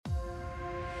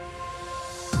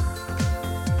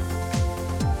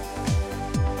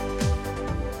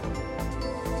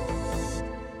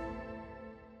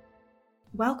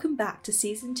Welcome back to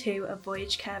Season 2 of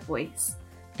Voyage Care Voice.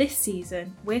 This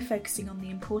season, we're focusing on the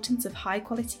importance of high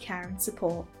quality care and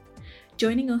support.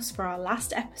 Joining us for our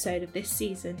last episode of this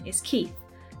season is Keith,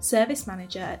 Service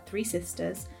Manager at Three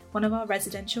Sisters, one of our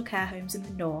residential care homes in the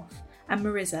north, and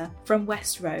Marisa from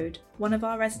West Road, one of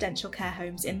our residential care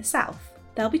homes in the south.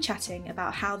 They'll be chatting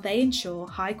about how they ensure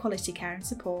high quality care and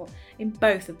support in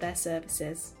both of their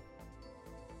services.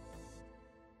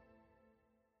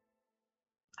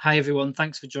 Hi everyone,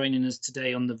 thanks for joining us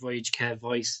today on the Voyage Care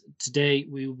Voice. Today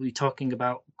we will be talking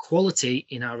about quality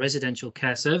in our residential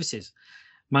care services.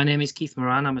 My name is Keith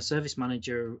Moran. I'm a service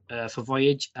manager for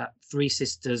Voyage at Three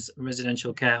Sisters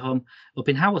Residential Care Home up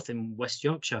in Haworth in West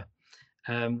Yorkshire.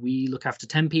 We look after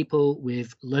 10 people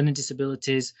with learning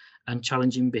disabilities and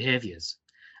challenging behaviours.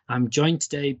 I'm joined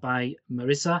today by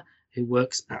Marisa, who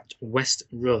works at West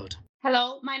Road.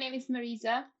 Hello, my name is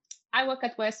Marisa. I work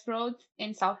at West Road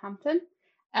in Southampton.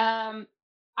 I'm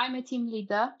a team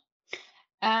leader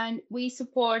and we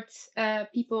support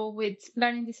people with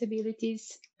learning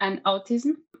disabilities and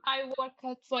autism. I work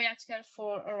at Voyage Care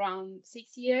for around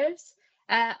 6 years.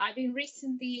 I've been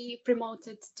recently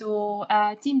promoted to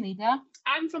team leader.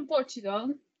 I'm from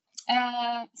Portugal.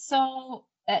 This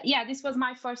was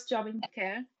my first job in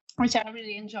care, which I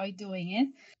really enjoy doing it.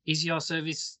 Is your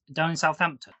service down in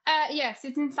Southampton? Yes,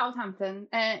 it's in Southampton,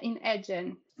 in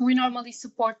Edgen. We normally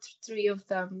support 3 of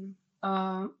them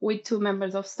with 2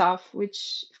 members of staff,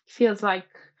 which feels like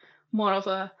more of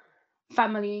a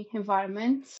family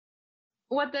environment.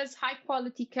 What does high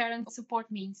quality care and support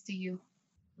means to you?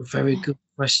 Very good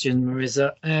question,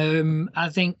 Marisa. I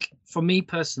think for me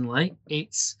personally,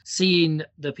 it's seeing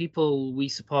the people we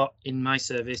support in my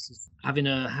service having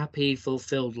a happy,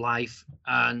 fulfilled life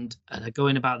and are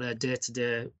going about their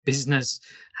day-to-day business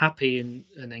happy and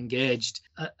engaged.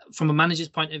 From a manager's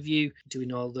point of view,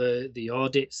 doing all the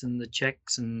audits and the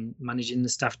checks and managing the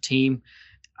staff team,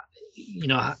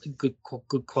 good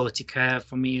quality care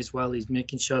for me as well is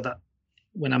making sure that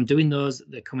when I'm doing those,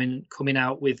 they're coming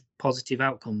out with positive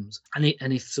outcomes. And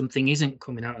if something isn't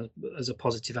coming out as a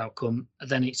positive outcome,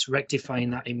 then it's rectifying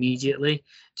that immediately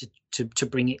to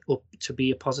bring it up to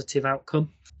be a positive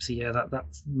outcome. So yeah,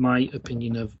 that's my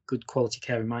opinion of good quality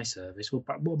care in my service. What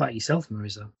about yourself,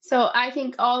 Marisa? So I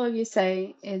think all of you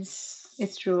say is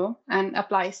true and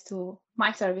applies to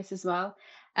my service as well.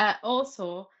 I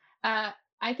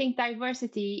think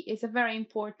diversity is a very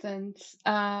important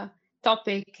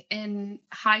topic in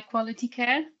high quality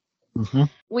care. Mm-hmm.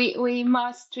 We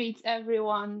must treat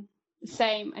everyone the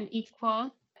same and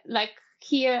equal. Like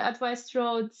here at West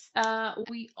Roads,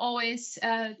 we always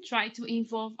try to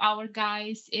involve our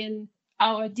guys in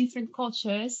our different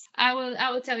cultures. I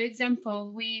will tell you an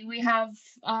example. We have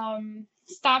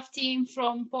staff team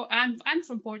from I'm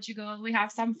from Portugal. We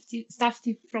have some staff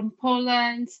team from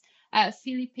Poland,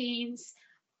 Philippines.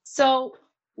 So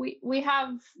we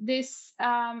have this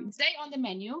day on the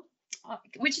menu,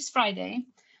 which is Friday.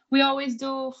 We always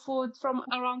do food from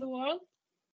around the world.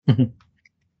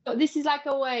 So this is like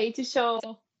a way to show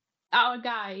our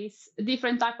guys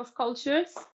different type of cultures.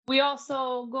 We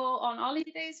also go on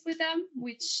holidays with them,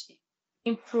 which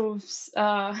improves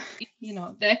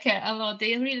their care a lot.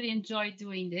 They really enjoy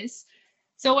doing this.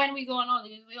 So when we go on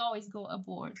holidays, we always go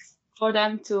aboard for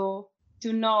them to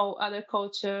know other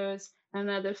cultures and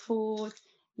other food,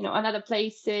 and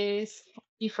places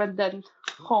different than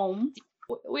home.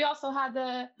 We also had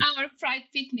our Pride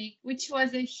picnic, which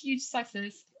was a huge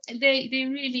success. They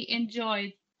really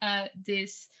enjoyed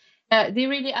this. They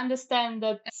really understand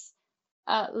that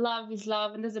love is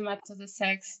love, and doesn't matter the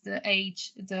sex, the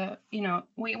age,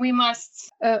 we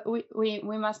must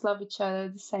love each other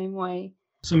the same way.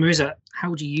 So Marisa,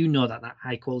 how do you know that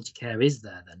high quality care is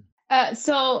there then? I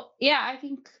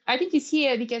think it's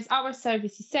here because our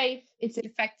service is safe, it's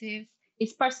effective,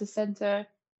 it's person-centered,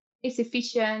 it's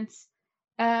efficient,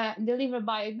 delivered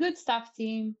by a good staff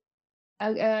team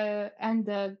and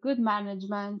good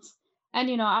management.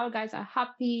 And, our guys are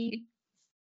happy,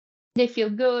 they feel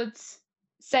good,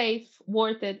 safe,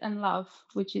 worth it, and love,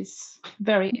 which is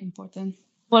very important.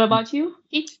 What about you,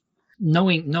 Keith?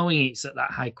 Knowing it's at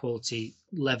that high quality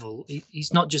level,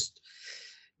 it's not just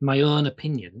my own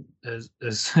opinion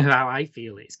as how I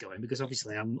feel it's going, because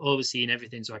obviously I'm overseeing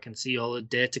everything, so I can see all the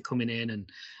data coming in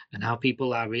and how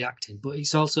people are reacting. But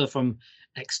it's also from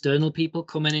external people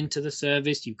coming into the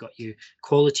service. You've got your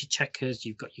quality checkers,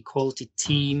 you've got your quality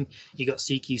team, you've got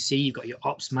CQC, you've got your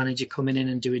ops manager coming in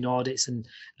and doing audits, and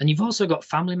you've also got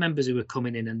family members who are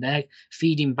coming in and they're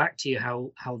feeding back to you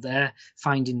how they're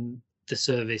finding the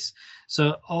service.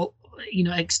 So all,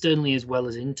 externally as well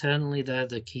as internally, they're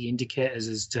the key indicators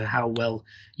as to how well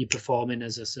you're performing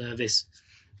as a service.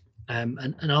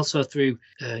 And also through,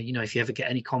 if you ever get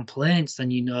any complaints,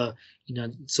 then you know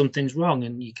something's wrong,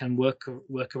 and you can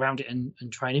work around it and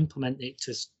try and implement it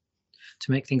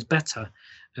to make things better.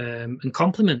 And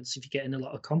compliments, if you're getting a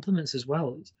lot of compliments as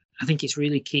well, I think it's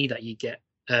really key that you get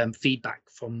feedback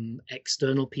from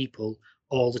external people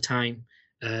all the time.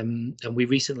 And we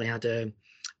recently had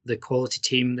the quality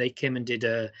team. They came and did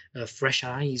a fresh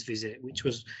eyes visit, which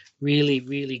was really,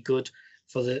 really good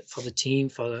for the team,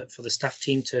 for the staff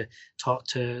team to talk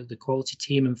to the quality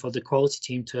team, and for the quality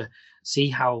team to see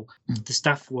how the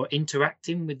staff were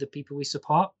interacting with the people we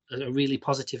support. A really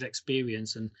positive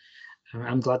experience, and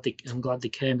I'm glad they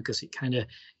came, because it kind of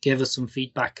gave us some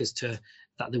feedback as to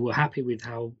that they were happy with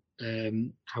how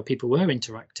people were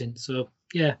interacting. So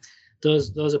yeah,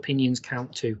 those opinions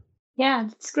count too. Yeah,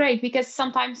 that's great, because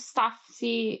sometimes staff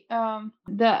see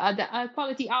the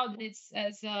quality audits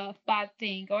as a bad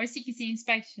thing, or CQC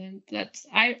inspection. That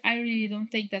I really don't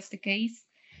think that's the case.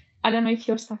 I don't know if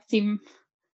your staff team.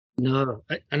 No,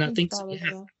 and I think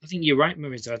you're right,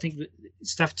 Marisa. I think that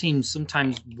staff teams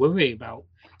sometimes worry about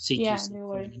CQC. Yeah, they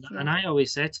worry. And I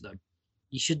always say to them,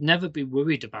 you should never be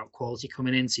worried about quality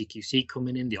coming in, CQC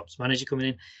coming in, the ops manager coming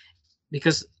in,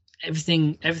 because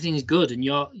everything is good, and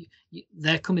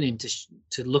they're coming in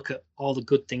to look at all the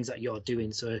good things that you're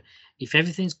doing. So if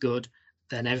everything's good,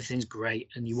 then everything's great,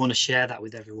 and you want to share that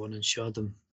with everyone and show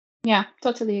them. Yeah,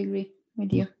 totally agree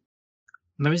with you.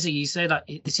 Marisa, you say that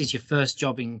this is your first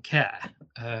job in care.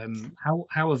 How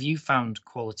have you found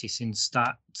quality since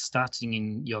starting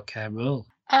in your care role?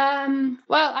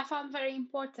 Well, I found very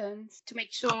important to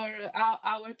make sure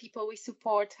our people we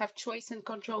support have choice and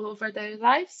control over their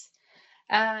lives.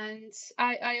 And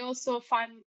I also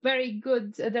find very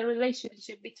good the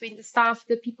relationship between the staff,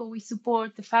 the people we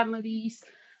support, the families,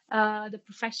 the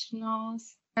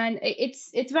professionals. And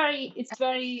it's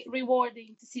very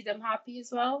rewarding to see them happy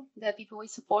as well, the people we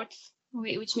support,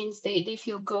 which means they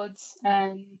feel good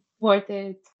and worth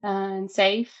it and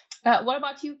safe. What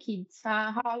about you, kids?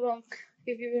 How long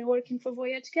have you been working for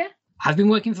Voyage Care? I've been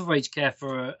working for Voyage Care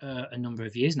for a number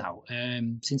of years now,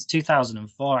 since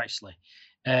 2004 actually.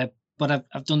 But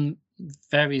I've done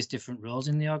various different roles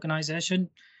in the organisation,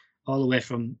 all the way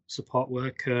from support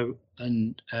worker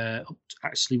and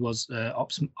actually was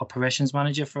operations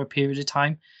manager for a period of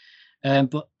time.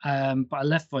 But I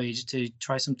left Voyage to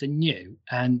try something new,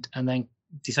 and then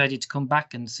decided to come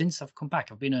back. And since I've come back,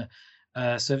 I've been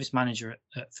a service manager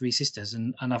at Three Sisters,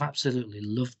 and I've absolutely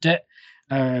loved it.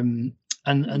 And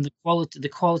the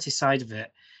quality side of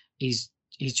it is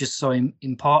just so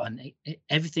important.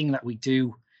 Everything that we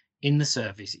do in the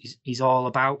service is all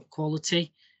about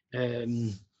quality.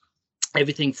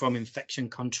 Everything from infection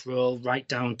control right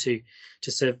down to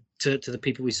the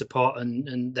people we support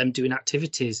and them doing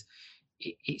activities.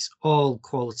 It's all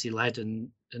quality led, and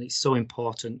it's so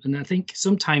important. And I think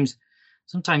sometimes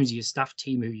your staff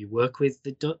team who you work with,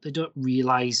 they don't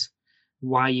realize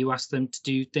why you ask them to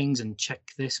do things and check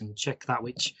this and check that,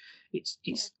 which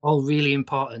it's all really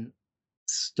important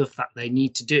stuff that they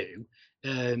need to do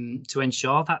to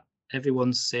ensure that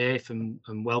everyone's safe and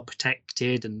well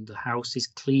protected, and the house is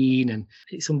clean. And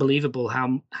it's unbelievable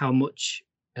how much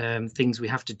things we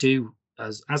have to do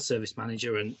as service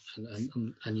manager and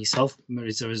yourself,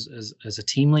 Marisa, as a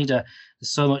team leader.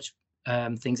 There's so much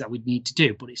things that we need to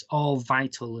do, but it's all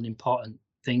vital and important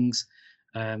things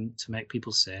to make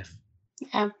people safe.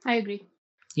 Yeah, I agree.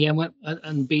 Yeah,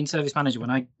 and being service manager,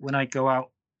 when I go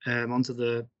out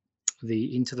onto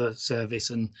into the service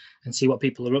and see what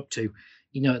people are up to,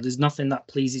 there's nothing that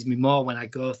pleases me more when I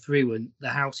go through and the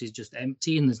house is just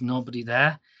empty and there's nobody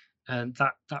there, and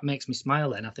that makes me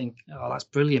smile. And I think, oh, that's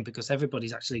brilliant, because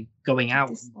everybody's actually going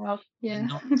out. Yeah.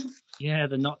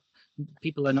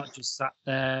 People are not just sat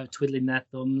there twiddling their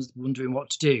thumbs wondering what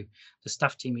to do. The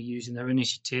staff team are using their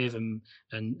initiative and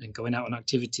going out on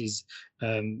activities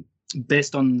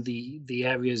based on the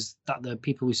areas that the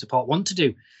people we support want to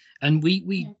do. And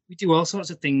we do all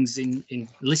sorts of things in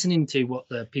listening to what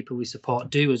the people we support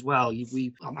do as well.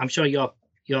 I'm sure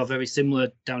you're very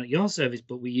similar down at your service,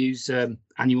 but we use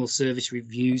annual service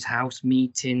reviews, house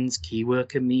meetings, key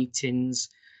worker meetings.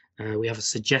 We have a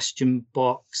suggestion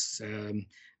box,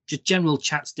 just general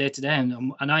chats day to day.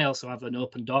 And I also have an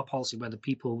open door policy where the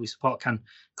people we support can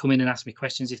come in and ask me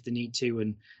questions if they need to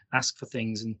and ask for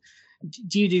things. And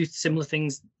do you do similar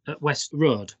things at West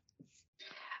Road?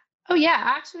 Oh yeah,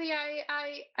 actually,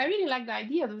 I really like the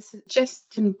idea of the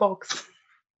suggestion box.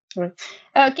 Can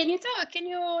you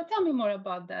tell me more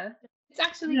about that? It's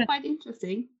actually quite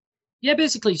interesting. Yeah,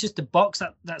 basically, it's just a box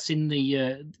that's in the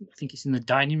I think it's in the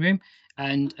dining room,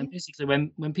 and basically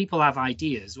when people have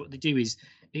ideas, what they do is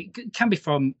can be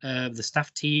from the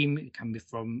staff team, it can be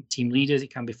from team leaders,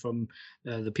 it can be from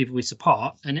the people we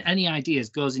support, and any ideas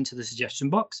goes into the suggestion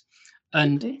box.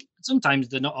 And sometimes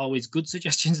they're not always good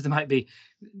suggestions. There might be,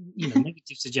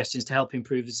 negative suggestions to help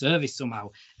improve the service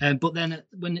somehow. But then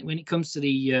when it comes to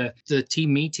the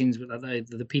team meetings that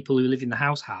the people who live in the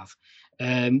house have,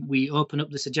 we open up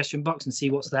the suggestion box and see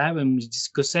what's there, and we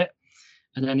discuss it.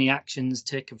 And any actions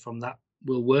taken from that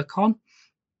we'll work on.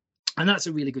 And that's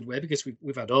a really good way, because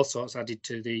we've had all sorts added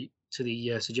to the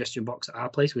suggestion box at our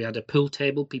place. We had a pool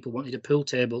table. People wanted a pool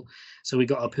table, so we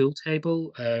got a pool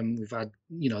table. We've had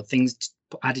things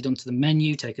added onto the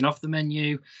menu, taken off the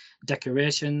menu,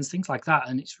 decorations, things like that,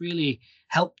 and it's really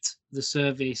helped the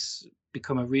service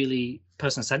become a really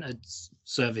person-centered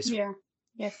service. Yeah.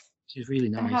 Yes. Which is really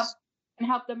nice. And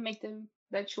help them make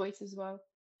their choice as well.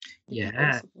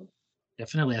 Yeah.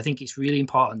 Definitely. I think it's really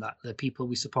important that the people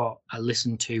we support are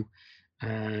listened to,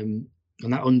 and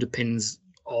that underpins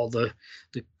all the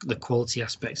quality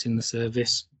aspects in the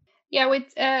service. Yeah,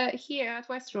 with here at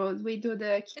Westroads, we do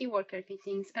the key worker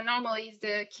meetings, and normally it's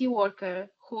the key worker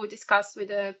who discuss with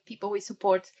the people we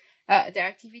support their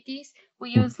activities.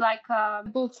 We use like a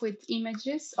book with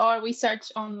images, or we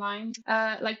search online.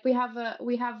 Like we have a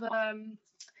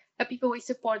people we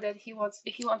support that he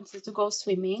wanted to go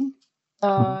swimming.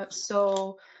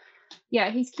 So yeah,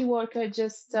 his key worker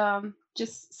just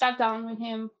sat down with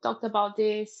him, talked about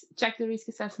this, checked the risk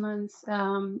assessments,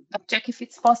 check if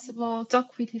it's possible,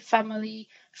 talk with his family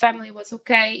was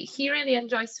okay. He really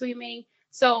enjoys swimming.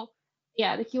 So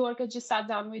yeah, the key worker just sat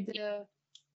down with the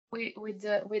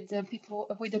people,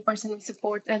 with the person we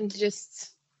support, and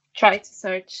just try to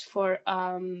search for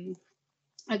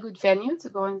a good venue to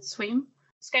go and swim,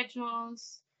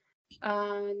 schedules,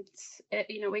 and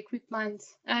equipment,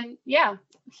 and yeah,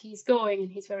 he's going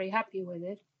and he's very happy with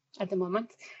it at the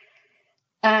moment.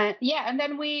 And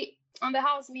then we, on the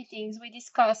house meetings, we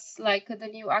discuss like the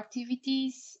new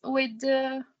activities with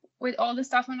all the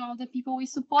staff and all the people we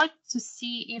support, to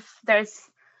see if there's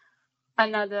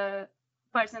another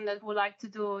person that would like to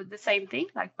do the same thing,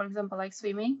 like for example like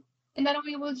swimming. And then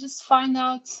we will just find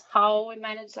out how we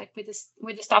manage, like with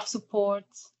the staff support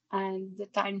and the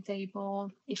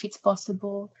timetable, if it's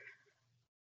possible.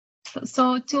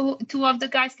 So two of the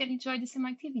guys can enjoy the same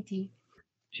activity.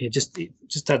 It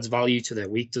just adds value to their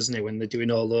week, doesn't it, when they're doing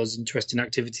all those interesting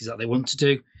activities that they want to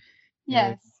do.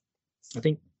 Yes. I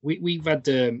think we've had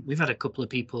a couple of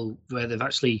people where they've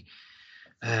actually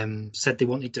said they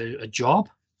wanted a job.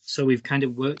 So we've kind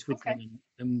of worked with them,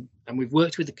 and we've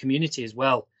worked with the community as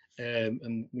well.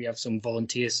 And we have some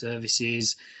volunteer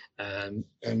services,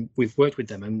 and we've worked with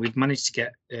them, and we've managed to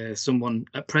get someone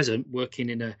at present working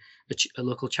in a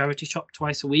local charity shop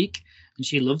twice a week, and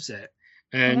she loves it.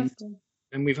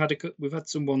 And we've had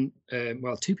someone,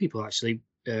 two people actually,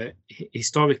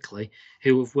 historically,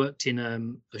 who have worked in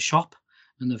a shop,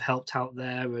 and they've helped out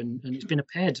there, and it's been a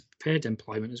paid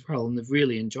employment as well, and they've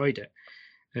really enjoyed it.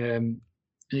 And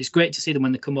it's great to see them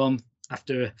when they come home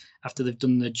after they've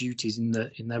done their duties in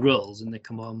their roles, and they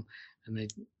come home and they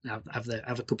have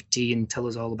a cup of tea and tell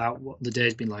us all about what the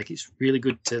day's been like. It's really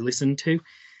good to listen to.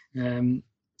 And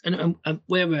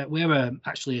we're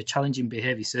actually a challenging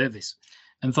behaviour service,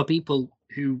 and for people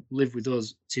who live with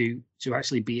us to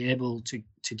actually be able to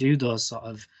do those sort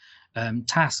of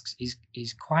tasks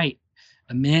is quite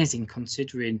amazing,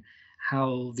 considering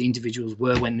how the individuals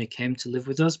were when they came to live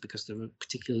with us, because they were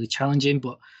particularly challenging.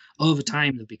 But over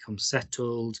time, they've become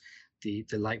settled. They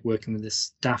like working with the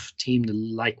staff team. They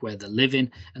like where they're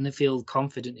living, and they feel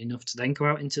confident enough to then go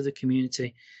out into the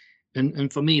community.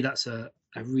 And for me, that's a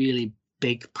really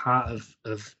big part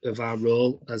of our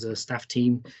role as a staff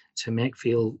team, to make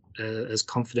feel as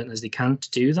confident as they can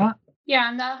to do that. Yeah,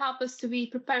 and that'll help us to be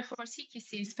prepared for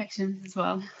CQC inspections as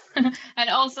well, and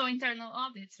also internal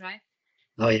audits, right?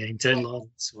 Oh yeah, internal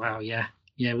audits. Wow, yeah.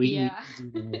 We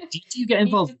do you get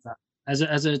involved with that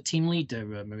as a team leader,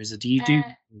 Marisa? Do you do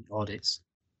audits?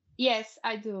 Yes,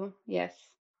 I do. Yes.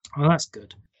 Oh, that's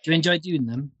good. Do you enjoy doing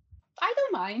them? I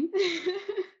don't mind.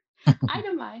 I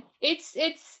don't mind.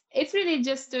 It's really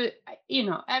just to,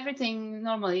 everything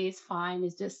normally is fine.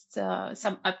 It's just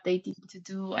some updating to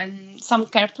do and some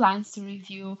care plans to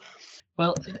review.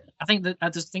 Well, I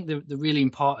just think they're really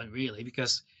important, really,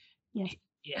 because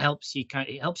it helps you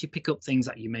pick up things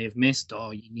that you may have missed,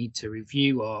 or you need to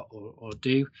review or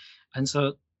do, and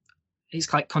so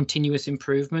it's like continuous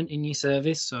improvement in your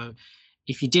service. So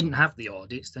if you didn't have the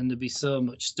audits, then there'd be so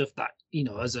much stuff that,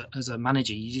 as a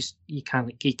manager, you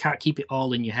can't keep it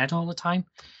all in your head all the time.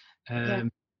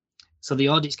 So the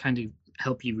audits kind of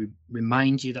help you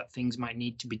remind you that things might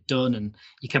need to be done, and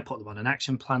you can put them on an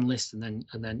action plan list, and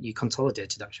then you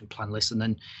consolidated action plan list, and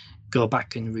then go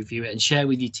back and review it and share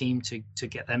with your team to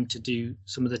get them to do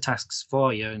some of the tasks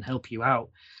for you and help you out.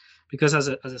 Because as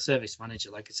a service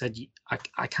manager, like I said,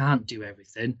 I can't do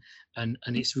everything, and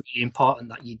it's really important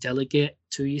that you delegate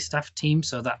to your staff team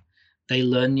so that they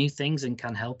learn new things and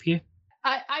can help you.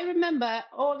 I remember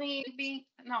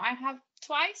I have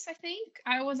twice, I think.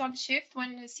 I was on shift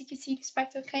when the CQC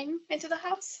inspector came into the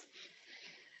house.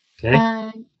 Okay.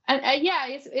 And yeah,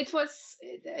 it was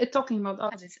talking about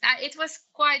all this. It was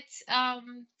quite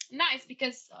nice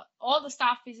because all the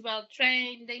staff is well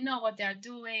trained. They know what they're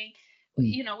doing.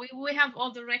 You know, we have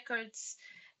all the records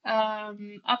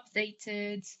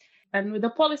updated, and with the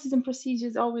policies and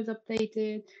procedures always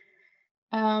updated.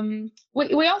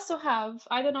 We also have,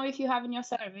 I don't know if you have in your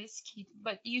service, Keith,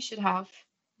 but you should have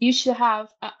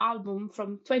an album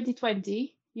from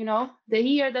 2020, you know, the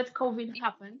year that COVID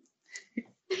happened.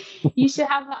 You should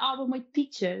have an album with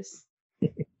pictures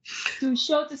to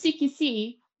show to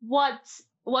CQC what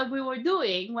we were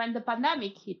doing when the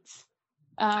pandemic hit.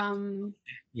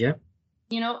 Yeah.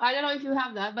 You know, I don't know if you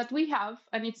have that, but we have,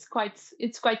 and it's quite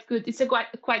good. It's a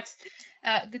quite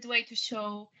good way to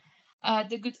show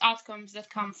the good outcomes that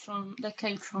came from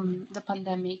the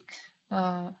pandemic.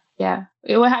 Yeah,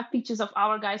 we will have pictures of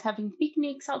our guys having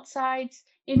picnics outside,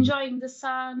 enjoying the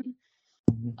sun,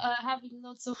 having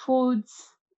lots of foods,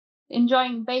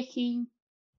 enjoying baking,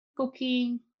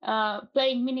 cooking,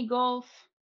 playing mini golf,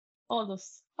 all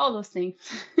those things.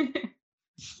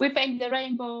 We paint the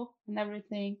rainbow and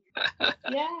everything.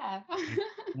 Yeah.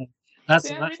 That's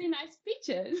really nice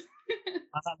pictures.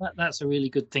 That's a really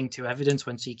good thing to evidence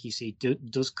when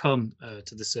CQC does come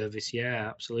to the service. Yeah,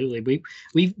 absolutely.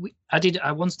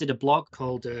 I once did a blog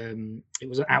called it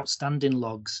was Outstanding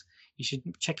Logs. You should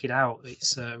check it out.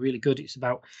 It's really good. It's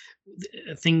about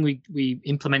a thing we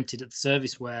implemented at the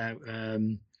service where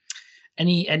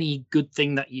any good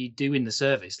thing that you do in the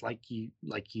service, like you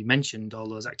mentioned, all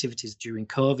those activities during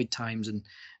COVID times, and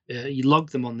you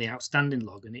log them on the outstanding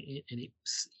log, and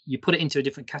you put it into a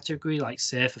different category, like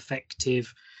safe,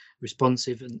 effective,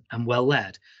 responsive, and well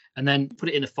led, and then put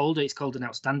it in a folder. It's called an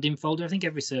outstanding folder. I think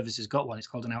every service has got one. It's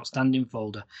called an outstanding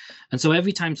folder. And so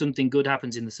every time something good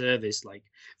happens in the service, like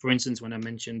for instance when I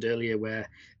mentioned earlier where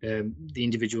the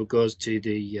individual goes to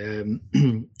the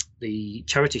the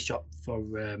charity shop for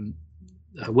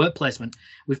work placement,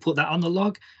 we've put that on the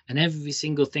log, and every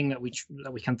single thing that we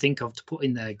can think of to put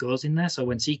in there goes in there. So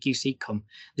when CQC come,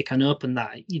 they can open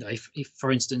that. You know, if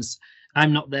for instance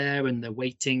I'm not there and they're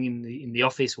waiting in the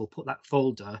office, we'll put that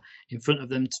folder in front of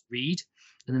them to read,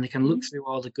 and then they can look through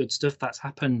all the good stuff that's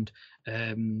happened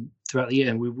throughout the year.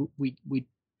 And we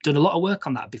done a lot of work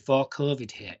on that before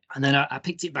COVID hit, and then I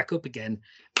picked it back up again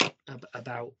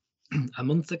about a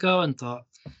month ago and thought,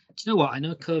 do you know what? I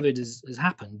know COVID has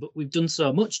happened, but we've done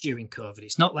so much during COVID.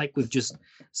 It's not like we've just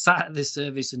sat at this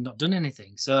service and not done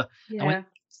anything. So I went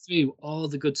through all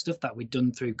the good stuff that we'd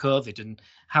done through COVID and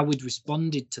how we'd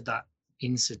responded to that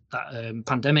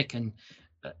pandemic, and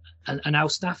our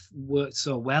staff worked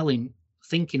so well in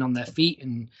thinking on their feet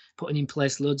and putting in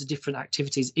place loads of different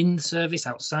activities in the service,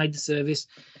 outside the service.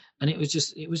 And it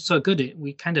was so good.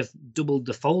 We kind of doubled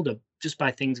the folder just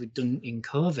by things we'd done in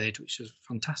COVID, which was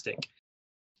fantastic.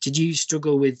 Did you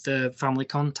struggle with family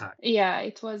contact? Yeah,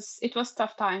 it was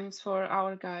tough times for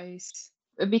our guys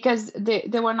because they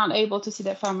were not able to see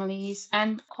their families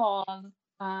and call,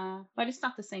 but it's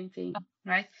not the same thing,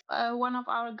 right? One of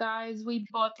our guys, we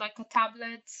bought like a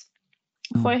tablet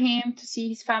for him to see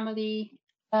his family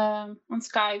on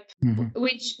Skype,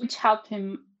 which helped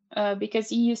him because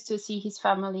he used to see his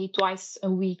family twice a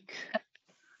week,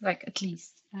 like at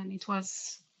least, and it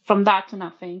was from that to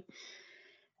nothing.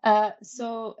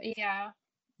 So yeah,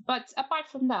 but apart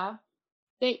from that,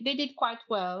 they did quite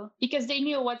well because they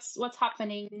knew what's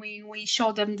happening. We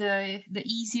showed them the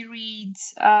easy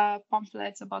reads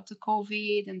pamphlets about the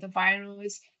COVID and the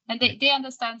virus, and they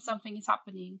understand something is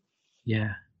happening.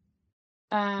 Yeah.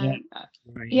 Right,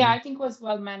 yeah, I think it was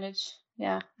well managed.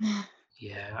 Yeah.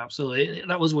 Yeah, absolutely.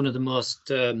 That was one of the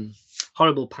most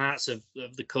horrible parts of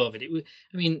the COVID. It was,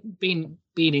 I mean, being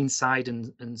inside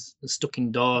and stuck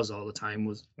indoors all the time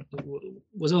was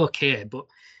okay, but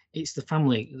it's the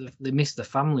family. They missed the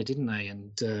family, didn't they?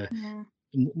 And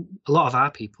a lot of our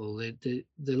people, they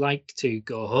like to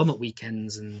go home at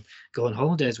weekends and go on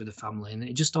holidays with the family, and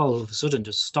it just all of a sudden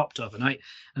just stopped overnight.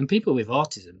 And people with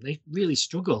autism, they really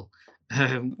struggle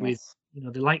with. You know,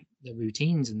 they like the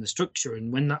routines and the structure,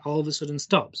 and when that all of a sudden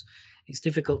stops, it's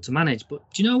difficult to manage. But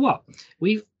do you know what?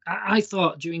 I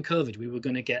thought during COVID we were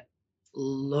going to get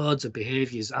loads of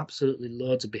behaviours, absolutely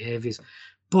loads of behaviours.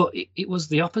 But it was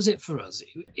the opposite for us.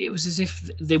 It was as if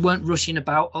they weren't rushing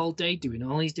about all day doing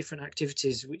all these different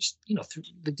activities, which, you know,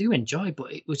 they do enjoy,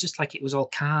 but it was just like it was all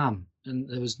calm and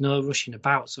there was no rushing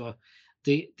about. So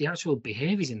the actual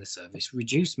behaviours in the service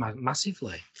reduced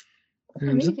massively.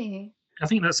 Really? I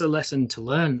think that's a lesson to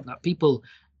learn, that people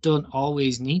don't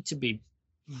always need to be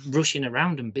rushing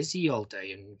around and busy all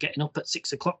day and getting up at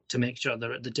 6 o'clock to make sure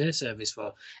they're at the day service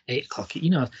for 8 o'clock. You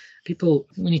know,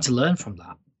 we need to learn from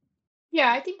that.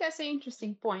 Yeah, I think that's an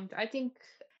interesting point. I think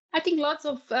lots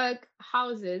of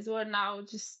houses were now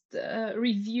just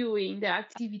reviewing their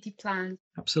activity plans.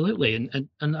 Absolutely, and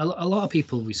a lot of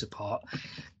people we support,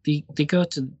 they go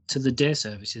to the day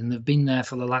service and they've been there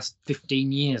for the last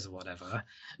 15 years or whatever.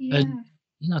 Yeah. And,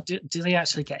 you know, do they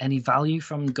actually get any value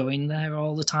from going there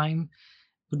all the time?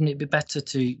 Wouldn't it be better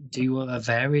to do a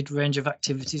varied range of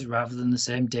activities rather than the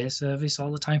same day service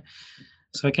all the time?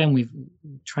 So again, we've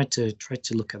tried to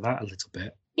look at that a little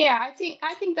bit. Yeah, I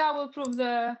think that will prove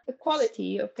the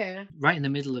quality of care. Right in the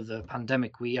middle of the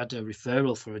pandemic, we had a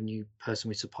referral for a new person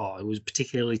we support. It was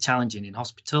particularly challenging in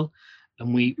hospital,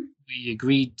 and we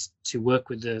agreed to work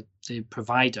with the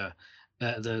provider,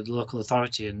 the local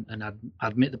authority, and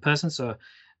admit the person. So,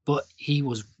 but he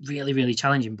was really, really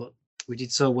challenging. But we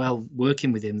did so well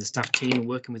working with him, the staff team, and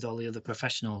working with all the other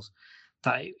professionals,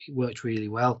 that it worked really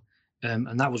well.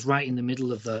 And that was right in the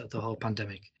middle of the whole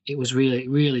pandemic. It was really,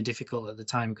 really difficult at the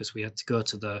time because we had to go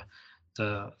to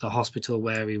the hospital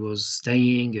where he was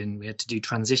staying, and we had to do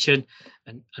transition.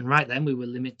 And right then we were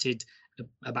limited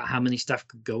about how many staff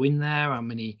could go in there, how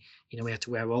many, you know, we had to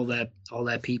wear all their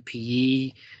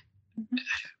PPE.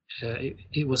 Mm-hmm.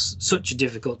 It was such a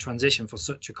difficult transition for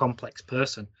such a complex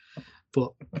person.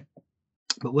 But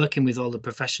working with all the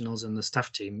professionals and the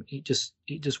staff team, it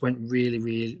just went really,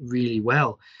 really, really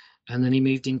well. And then he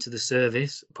moved into the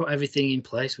service, put everything in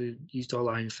place. We used all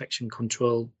our infection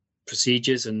control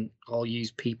procedures and all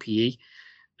used PPE.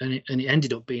 And it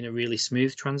ended up being a really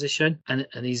smooth transition. And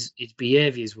his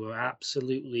behaviours were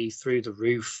absolutely through the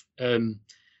roof.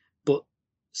 But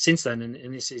since then,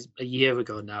 and this is a year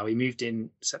ago now, he moved in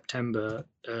September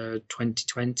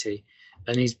 2020.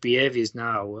 And his behaviours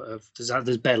now,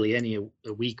 there's barely any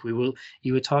a week.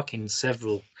 You were talking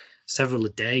several a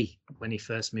day when he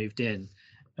first moved in.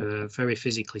 Very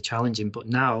physically challenging, but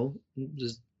now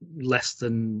there's less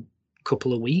than a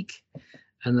couple a week,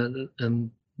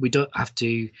 and we don't have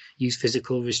to use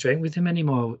physical restraint with him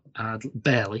anymore,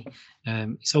 barely.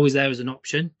 It's always there as an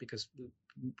option because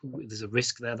there's a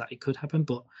risk there that it could happen,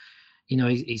 but you know,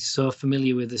 he's so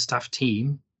familiar with the staff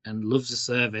team and loves the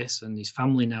service, and his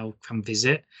family now can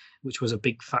visit, which was a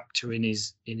big factor in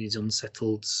his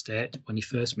unsettled state when he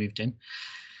first moved in.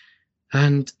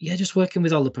 And yeah, just working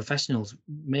with all the professionals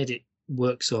made it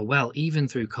work so well, even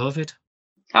through COVID.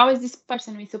 How is this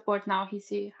person we support now? Is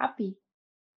he happy?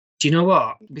 Do you know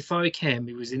what? Before he came,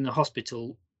 he was in the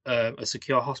hospital, a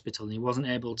secure hospital, and he wasn't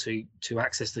able to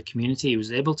access the community. He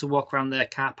was able to walk around their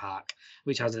car park,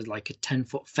 which has like a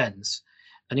 10-foot fence,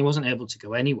 and he wasn't able to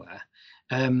go anywhere.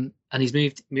 And he's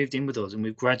moved in with us, and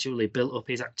we've gradually built up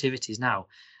his activities now.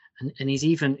 And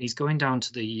he's going down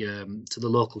to the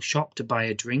local shop to buy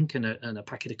a drink and a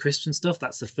packet of crisps and stuff.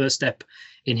 That's the first step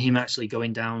in him actually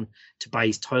going down to buy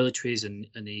his toiletries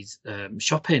and his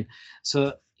shopping.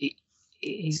 So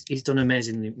he's done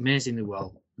amazingly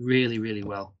well, really, really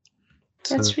well.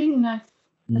 That's really nice.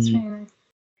 That's really nice.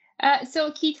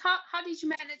 So Keith, how did you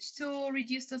manage to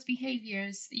reduce those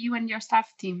behaviors, you and your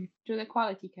staff team, through the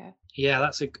quality care? Yeah,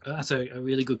 that's a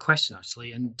really good question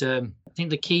actually, and I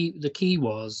think the key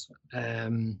was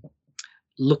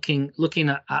looking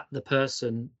at the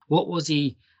person. What was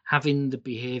he having the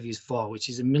behaviors for? Which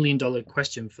is $1 million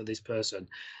question for this person.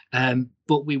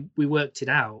 But we worked it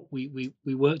out. We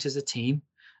worked as a team,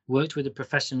 worked with the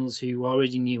professionals who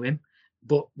already knew him,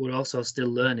 but we're also still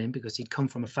learning because he'd come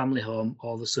from a family home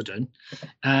all of a sudden,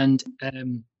 and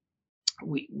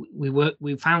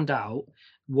we found out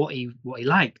what he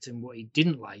liked and what he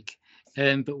didn't like,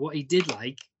 but what he did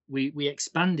like, we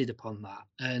expanded upon that,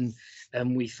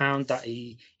 and we found that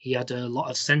he had a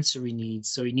lot of sensory needs.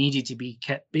 So he needed to be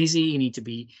kept busy. He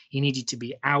needed to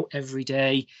be out every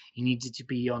day. He needed to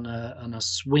be on a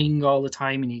swing all the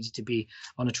time. He needed to be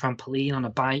on a trampoline, on a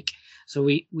bike. So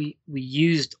we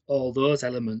used all those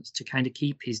elements to kind of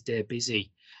keep his day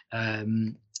busy,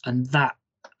 and that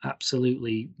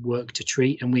absolutely worked a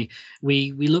treat. And we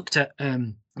looked at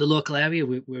the local area.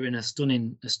 We're in a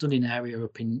stunning area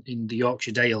up in the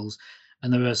Yorkshire Dales,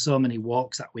 and there are so many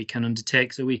walks that we can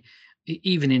undertake. So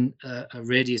even in a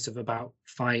radius of about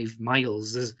 5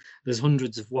 miles, there's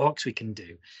hundreds of walks we can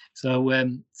do. So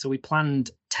we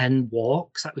planned 10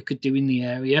 walks that we could do in the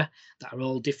area that are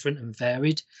all different and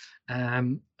varied,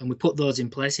 and we put those in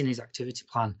place in his activity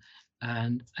plan.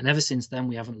 And ever since then,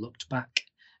 we haven't looked back.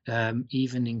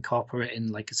 Even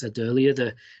incorporating, like I said earlier,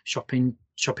 the shopping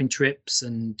trips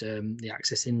and the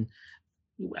accessing.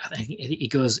 I think he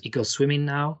goes swimming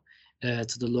now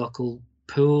to the local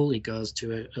pool. He goes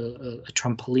to a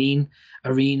trampoline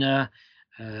arena,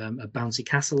 a bouncy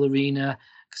castle arena,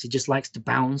 because he just likes to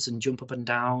bounce and jump up and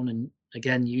down, and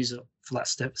again use it for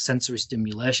that sensory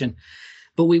stimulation.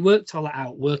 But we worked all that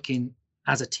out, working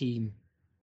as a team,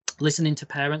 listening to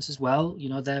parents as well.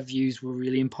 Their views were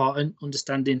really important,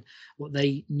 understanding what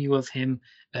they knew of him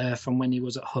from when he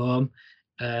was at home,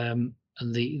 and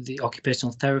the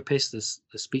occupational therapists,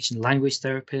 the speech and language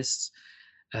therapists,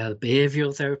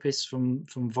 behavioural therapists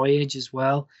from Voyage as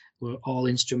well, were all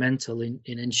instrumental in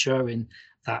ensuring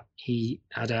that he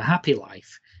had a happy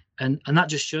life. And that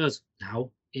just shows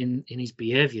now in his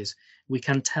behaviours. We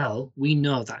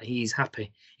know that he's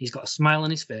happy. He's got a smile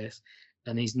on his face,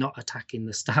 and he's not attacking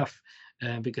the staff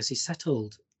because he's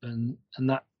settled. And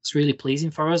that's really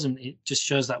pleasing for us. And it just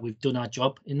shows that we've done our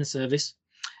job in the service.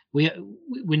 We're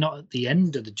not at the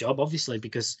end of the job, obviously,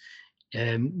 because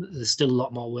there's still a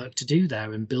lot more work to do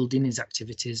there and building his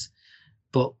activities,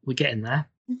 but we're getting there.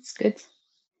 That's good.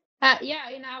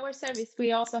 In our service,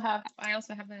 I also have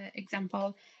an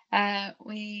example.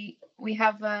 We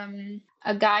have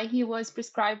a guy. He was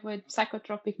prescribed with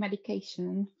psychotropic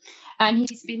medication, and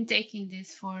he's been taking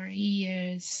this for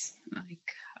years,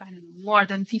 like I don't know, more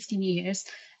than 15 years.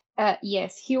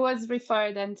 Yes, he was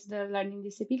referred then to the learning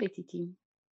disability team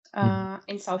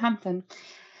in Southampton.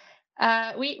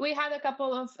 We had a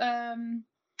couple of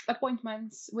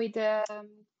appointments with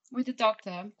the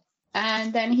doctor,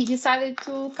 and then he decided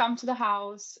to come to the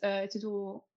house to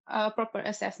do a proper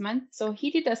assessment. So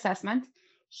he did the assessment.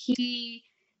 He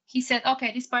said,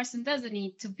 okay, this person doesn't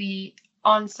need to be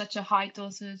on such a high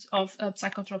dosage of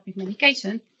psychotropic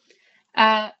medication.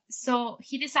 So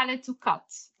he decided to cut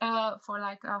for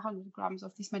like 100 grams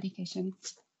of this medication.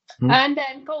 And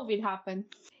then COVID happened.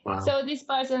 Wow. So this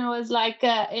person was like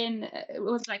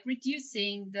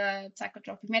reducing the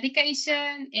psychotropic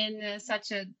medication in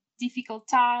such a difficult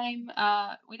time,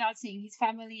 without seeing his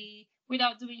family,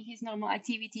 without doing his normal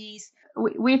activities.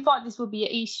 We thought this would be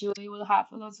an issue. He will have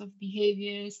lots of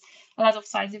behaviors, a lot of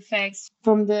side effects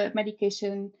from the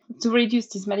medication, to reduce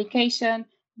this medication.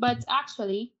 But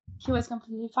actually, he was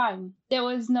completely fine. There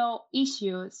was no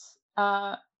issues,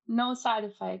 no side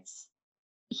effects.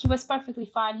 He was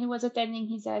perfectly fine. He was attending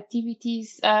his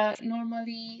activities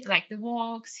normally, like the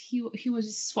walks. He was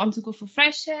just want to go for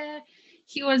fresh air.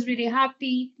 He was really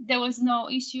happy. There was no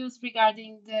issues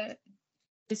regarding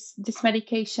this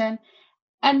medication.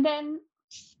 And then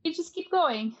we just keep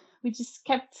going. We just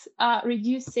kept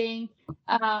reducing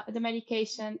the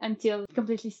medication until it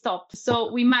completely stopped. So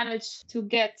we managed to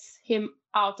get him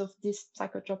out of this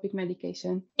psychotropic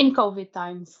medication in COVID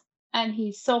times. And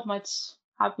he's so much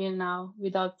happier now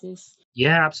without this.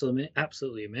 Yeah,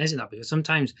 absolutely amazing that, because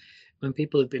sometimes when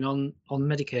people have been on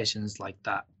medications like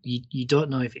that, you don't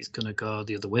know if it's going to go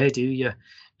the other way, do you?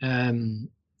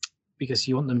 Because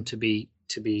you want them to be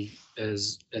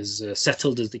as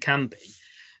settled as they can be.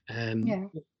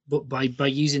 But by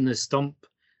using the STOMP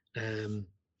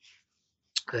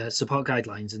support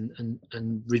guidelines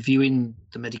and reviewing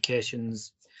the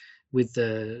medications with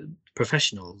the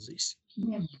professionals,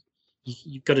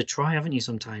 you've got to try, haven't you,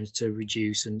 sometimes to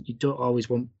reduce, and you don't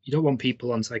want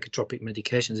people on psychotropic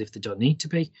medications if they don't need to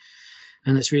be.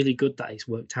 And it's really good that it's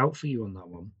worked out for you on that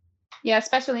one. Yeah,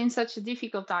 especially in such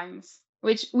difficult times,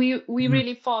 which we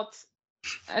really thought,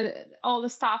 all the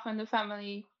staff and his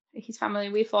family,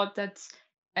 we thought that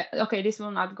okay, this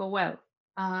will not go well.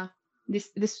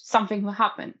 This something will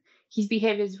happen. His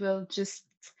behaviors will just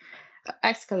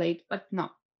escalate, but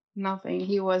no. Nothing.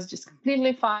 He was just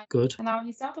completely fine. Good. And now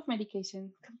he's out of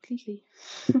medication completely.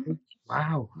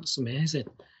 Wow, that's amazing.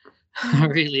 It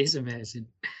really is amazing.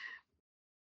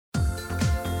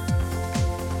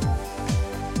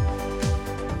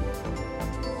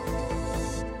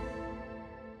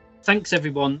 Thanks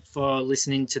everyone for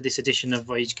listening to this edition of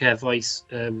Voyage Care Voice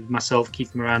with myself,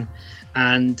 Keith Moran,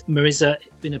 and Marisa.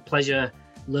 It's been a pleasure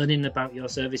learning about your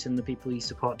service and the people you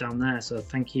support down there. So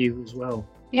thank you as well.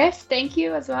 Yes, thank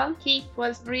you as well. Keith,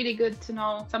 was really good to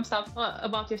know some stuff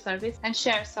about your service and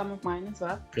share some of mine as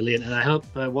well. Brilliant. And I hope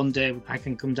one day I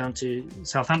can come down to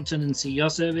Southampton and see your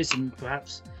service and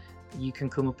perhaps you can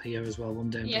come up here as well one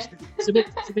day. Yeah. It's a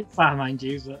bit far, mind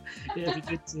you, but it'll be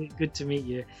good to meet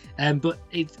you. But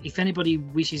if anybody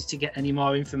wishes to get any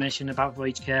more information about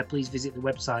Voyage Care, please visit the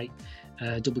website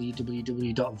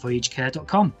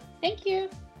www.voyagecare.com. Thank you.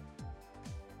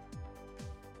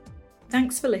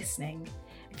 Thanks for listening.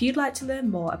 If you'd like to learn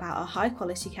more about our high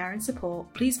quality care and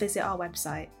support, please visit our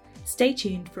website. Stay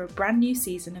tuned for a brand new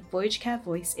season of Voyage Care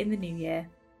Voice in the new year.